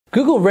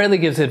Google rarely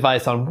gives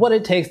advice on what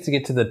it takes to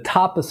get to the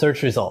top of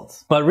search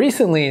results, but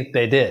recently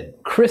they did.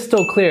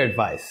 Crystal clear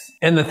advice.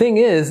 And the thing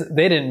is,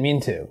 they didn't mean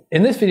to.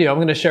 In this video, I'm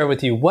going to share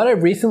with you what I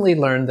recently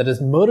learned that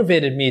has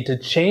motivated me to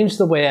change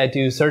the way I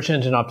do search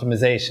engine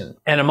optimization.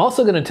 And I'm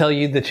also going to tell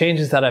you the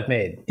changes that I've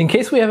made. In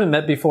case we haven't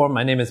met before,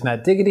 my name is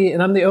Matt Diggity,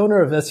 and I'm the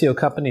owner of SEO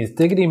companies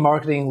Diggity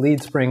Marketing,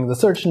 LeadSpring, The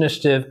Search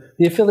Initiative,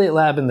 the Affiliate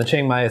Lab, and the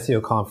Chiang Mai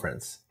SEO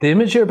Conference. The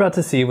image you're about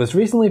to see was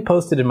recently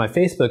posted in my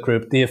Facebook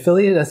group, the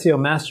Affiliate SEO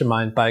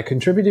Mastermind, by a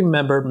contributing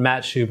member,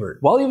 Matt Schubert.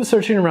 While he was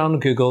searching around on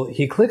Google,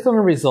 he clicked on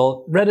a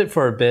result, read it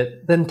for a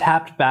bit, then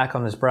tapped back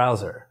on his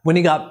browser. When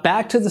he got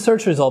back to the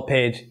search result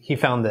page, he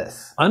found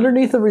this.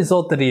 Underneath the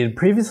result that he had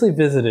previously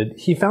visited,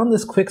 he found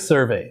this quick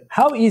survey.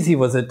 How easy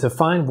was it to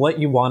find what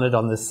you wanted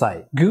on this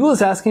site? Google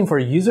is asking for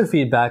user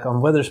feedback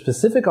on whether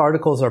specific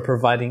articles are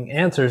providing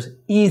answers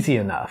easy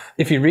enough.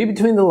 If you read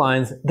between the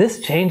lines, this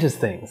changes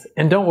things.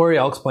 And don't worry,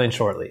 I'll explain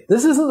shortly.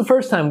 This isn't the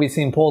first time we've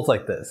seen polls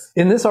like this.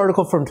 In this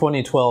article from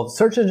 2012,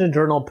 Search Engine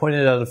Journal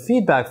pointed out a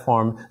feedback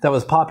form that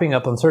was popping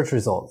up on search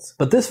results.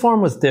 But this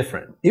form was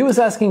different. It was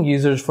asking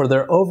users for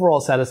their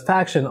overall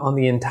satisfaction on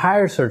the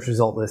entire search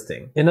result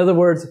listing. In other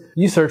words,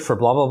 you search for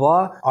blah blah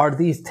blah, are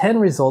these 10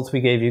 results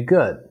we gave you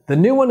good? The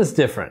new one is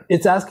different.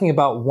 It's asking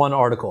about one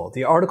article,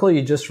 the article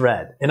you just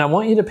read. And I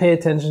want you to pay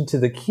attention to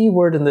the key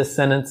word in this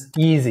sentence,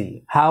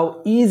 easy.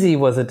 How easy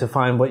was it to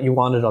find what you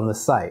wanted on the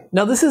site?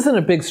 Now, this isn't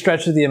a big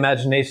stretch of the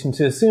imagination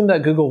to assume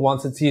that Google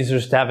wants its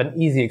users to have an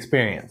easy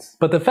experience.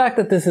 But the fact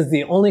that this is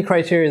the only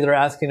criteria they're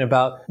asking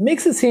about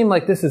makes it seem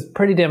like this is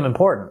pretty damn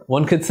important.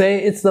 One could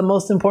say it's the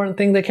most important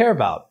thing they care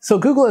about. So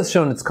Google has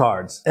shown its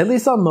cards. At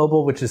least on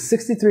mobile, which is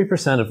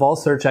 63% of all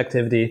search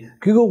activity,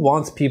 Google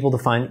wants people to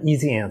find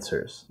easy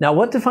answers. Now,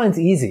 what defines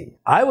easy?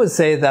 I would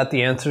say that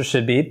the answer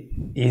should be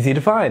easy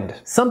to find.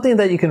 Something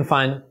that you can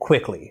find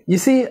quickly. You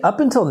see, up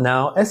until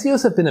now,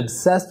 SEOs have been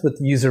obsessed with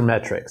user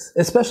metrics,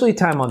 especially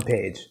time on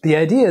page. The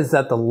idea is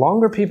that the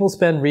longer people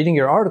spend reading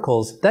your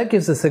articles, that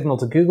gives a signal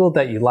to Google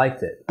that you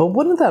liked it. But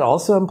wouldn't that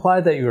also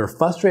imply that you were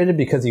frustrated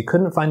because you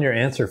couldn't find your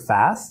answer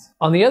fast?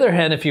 On the other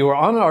hand, if you were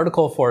on an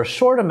article for a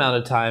short amount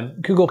of time,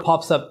 Google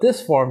pops up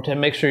this form to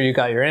make sure you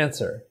got your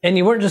answer. And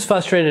you weren't just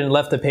frustrated and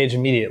left the page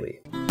immediately.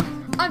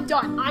 I'm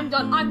done, I'm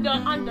done, I'm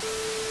done, I'm done.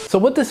 So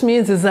what this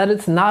means is that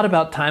it's not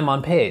about time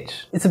on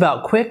page. It's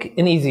about quick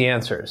and easy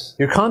answers.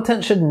 Your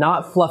content should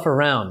not fluff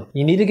around.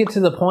 You need to get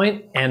to the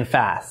point and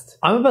fast.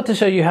 I'm about to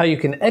show you how you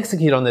can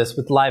execute on this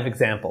with live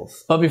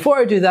examples. But before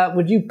I do that,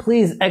 would you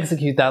please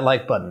execute that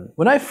like button?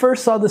 When I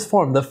first saw this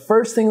form, the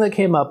first thing that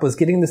came up was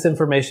getting this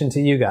information to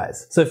you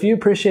guys. So if you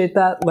appreciate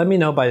that, let me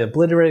know by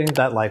obliterating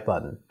that like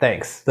button.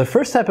 Thanks. The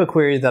first type of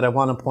query that I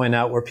want to point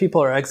out where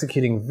people are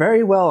executing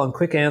very well on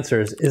quick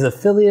answers is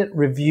affiliate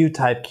review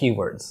type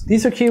keywords.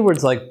 These are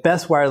keywords like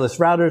best wireless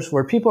routers,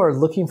 where people are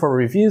looking for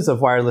reviews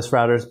of wireless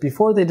routers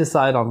before they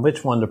decide on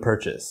which one to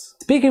purchase.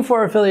 Speaking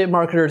for affiliate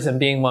marketers and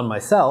being one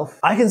myself,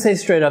 I can say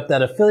straight up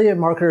that affiliate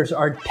marketers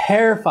are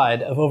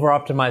terrified of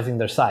over-optimizing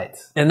their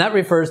sites. And that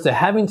refers to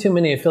having too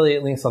many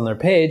affiliate links on their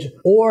page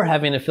or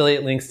having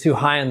affiliate links too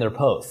high in their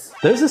posts.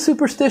 There's a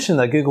superstition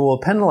that Google will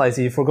penalize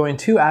you for going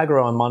too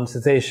aggro on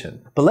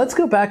monetization. But let's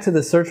go back to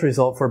the search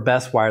result for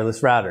best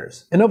wireless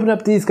routers and open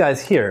up these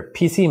guys here,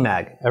 PC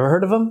Mag. Ever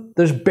heard of them?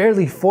 There's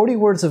barely 40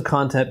 words of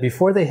content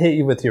before they hit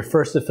you with your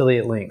first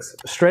affiliate links,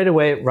 straight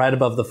away right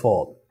above the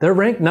fold. They're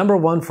ranked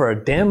 #1 for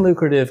a damn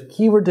lucrative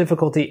keyword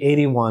difficulty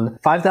 81,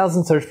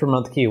 5,000 search per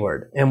month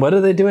keyword. And what are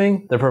they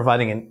doing? They're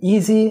providing an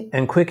easy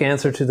and quick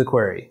answer to the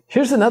query.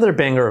 Here's another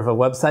banger of a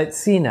website,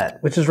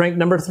 CNET, which is ranked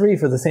 #3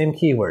 for the same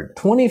keyword.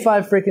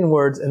 25 freaking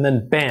words and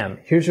then bam,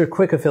 here's your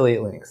quick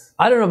affiliate links.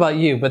 I don't know about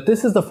you, but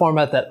this is the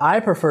format that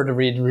I prefer to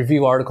read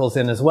review articles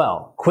in as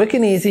well. Quick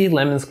and easy,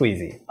 lemon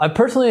squeezy. I've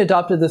personally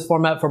adopted this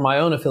format for my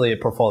own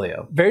affiliate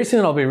portfolio. Very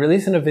soon I'll be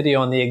releasing a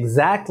video on the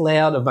exact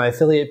layout of my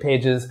affiliate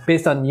pages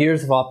based on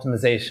years of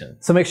optimization.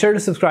 So make sure to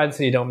subscribe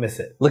so you don't miss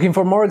it. Looking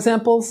for more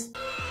examples?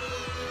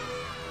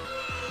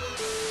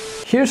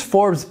 Here's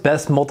Forbes'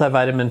 best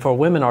multivitamin for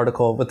women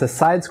article with the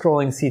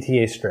side-scrolling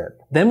CTA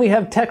strip. Then we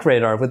have Tech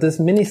Radar with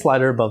this mini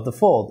slider above the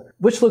fold,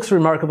 which looks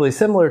remarkably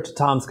similar to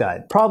Tom's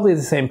Guide, probably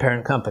the same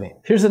parent company.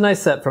 Here's a nice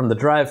set from The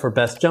Drive for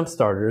best jump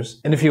starters.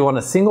 And if you want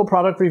a single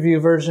product review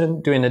version,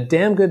 doing a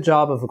damn good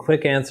job of a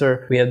quick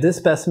answer, we have this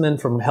specimen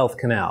from Health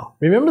Canal.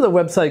 Remember the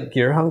website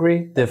Gear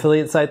Hungry, the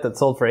affiliate site that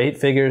sold for 8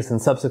 figures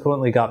and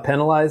subsequently got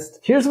penalized?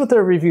 Here's what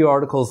their review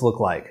articles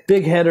look like.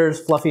 Big headers,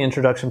 fluffy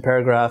introduction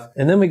paragraph,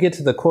 and then we get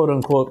to the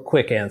quote-unquote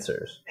quick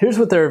answers. Here's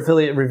what their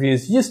affiliate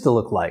reviews used to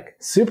look like.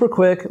 Super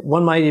quick,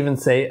 one might even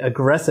say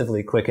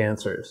aggressively quick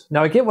answers.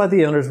 Now I get why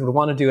the owners would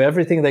want to do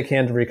everything they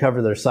can to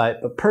recover their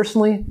site, but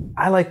personally,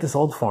 I like this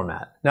old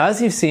format. Now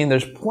as you've seen,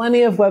 there's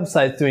plenty of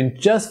websites doing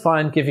just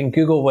fine giving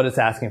Google what it's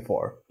asking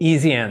for.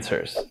 Easy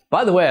answers.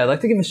 By the way, I'd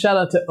like to give a shout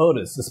out to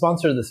Otis, the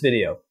sponsor of this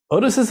video.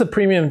 Otis is a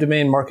premium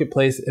domain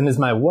marketplace and is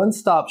my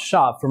one-stop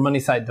shop for money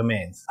site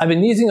domains. I've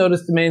been using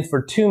Otis domains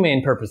for two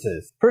main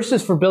purposes. First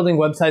is for building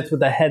websites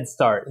with a head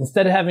start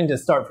instead of having to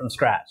start from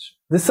scratch.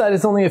 This site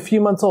is only a few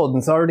months old and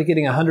it's already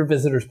getting 100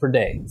 visitors per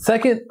day.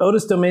 Second,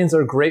 Otis domains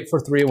are great for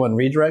 301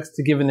 redirects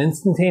to give an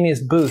instantaneous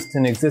boost to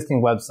an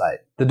existing website.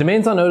 The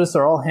domains on Otis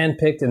are all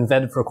handpicked and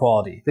vetted for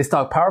quality. They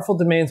stock powerful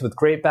domains with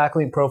great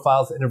backlink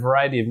profiles in a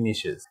variety of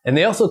niches. And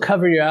they also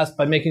cover your ass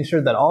by making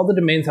sure that all the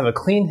domains have a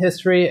clean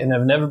history and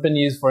have never been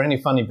used for any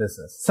funny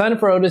business. Sign up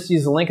for Otis,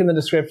 use the link in the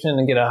description,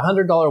 and get a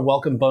 $100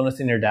 welcome bonus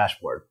in your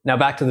dashboard. Now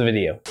back to the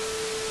video.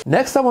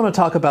 Next, I want to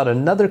talk about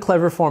another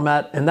clever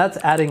format, and that's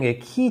adding a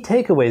key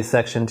takeaways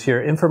section to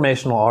your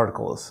informational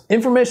articles.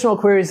 Informational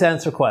queries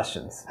answer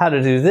questions. How to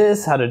do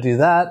this, how to do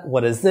that,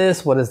 what is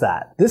this, what is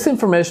that? This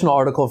informational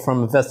article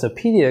from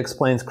Investopedia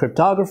explains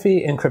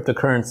cryptography and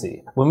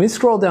cryptocurrency. When we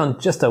scroll down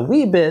just a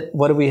wee bit,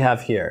 what do we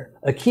have here?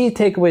 A key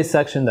takeaways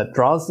section that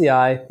draws the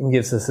eye and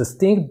gives a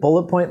succinct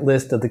bullet point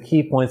list of the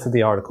key points of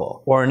the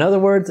article. Or in other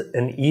words,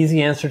 an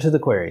easy answer to the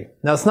query.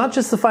 Now, it's not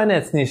just the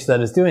finance niche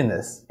that is doing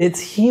this. It's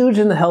huge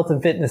in the health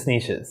and fitness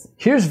niches.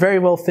 Here's very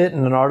well fit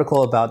in an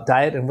article about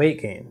diet and weight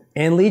gain,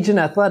 and Legion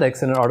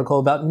Athletics in an article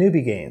about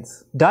newbie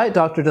gains. Diet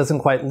Doctor doesn't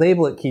quite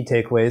label it key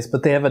takeaways,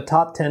 but they have a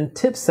top 10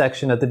 tips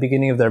section at the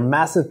beginning of their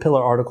massive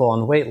pillar article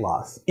on weight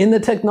loss. In the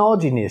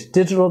technology niche,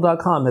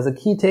 Digital.com has a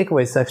key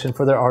takeaways section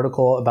for their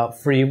article about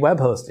free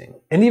web hosting.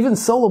 And even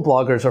solo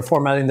bloggers are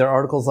formatting their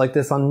articles like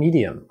this on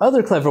Medium.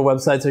 Other clever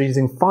websites are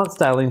using font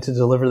styling to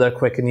deliver their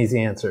quick and easy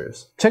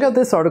answers. Check out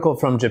this article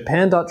from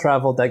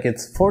Japan.travel that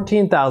gets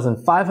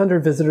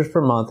 14,500 visitors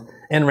per month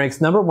and ranks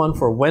 #1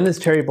 for when is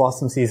cherry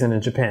blossom season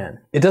in Japan.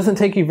 It doesn't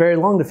take you very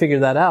long to figure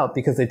that out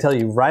because they tell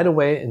you right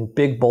away in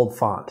big bold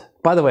font.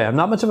 By the way, I'm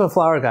not much of a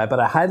flower guy,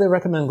 but I highly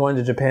recommend going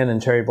to Japan in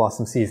cherry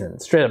blossom season.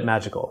 Straight up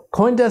magical.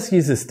 CoinDesk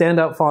uses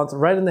standout fonts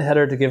right in the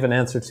header to give an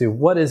answer to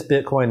what is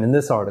Bitcoin in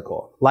this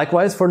article.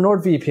 Likewise for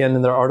NordVPN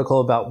in their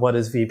article about what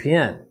is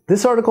VPN.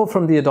 This article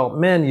from The Adult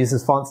Man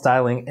uses font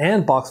styling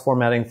and box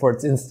formatting for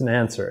its instant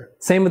answer.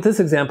 Same with this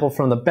example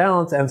from The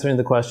Balance answering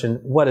the question,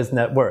 what is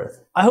net worth?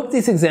 I hope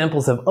these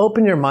examples have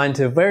opened your mind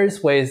to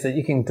various ways that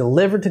you can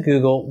deliver to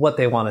Google what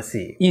they want to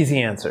see.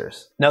 Easy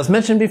answers. Now, as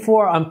mentioned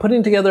before, I'm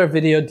putting together a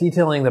video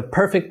detailing the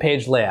perfect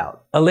page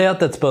layout. A layout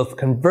that's both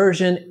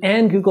conversion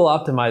and Google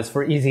optimized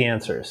for easy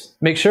answers.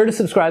 Make sure to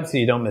subscribe so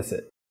you don't miss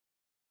it.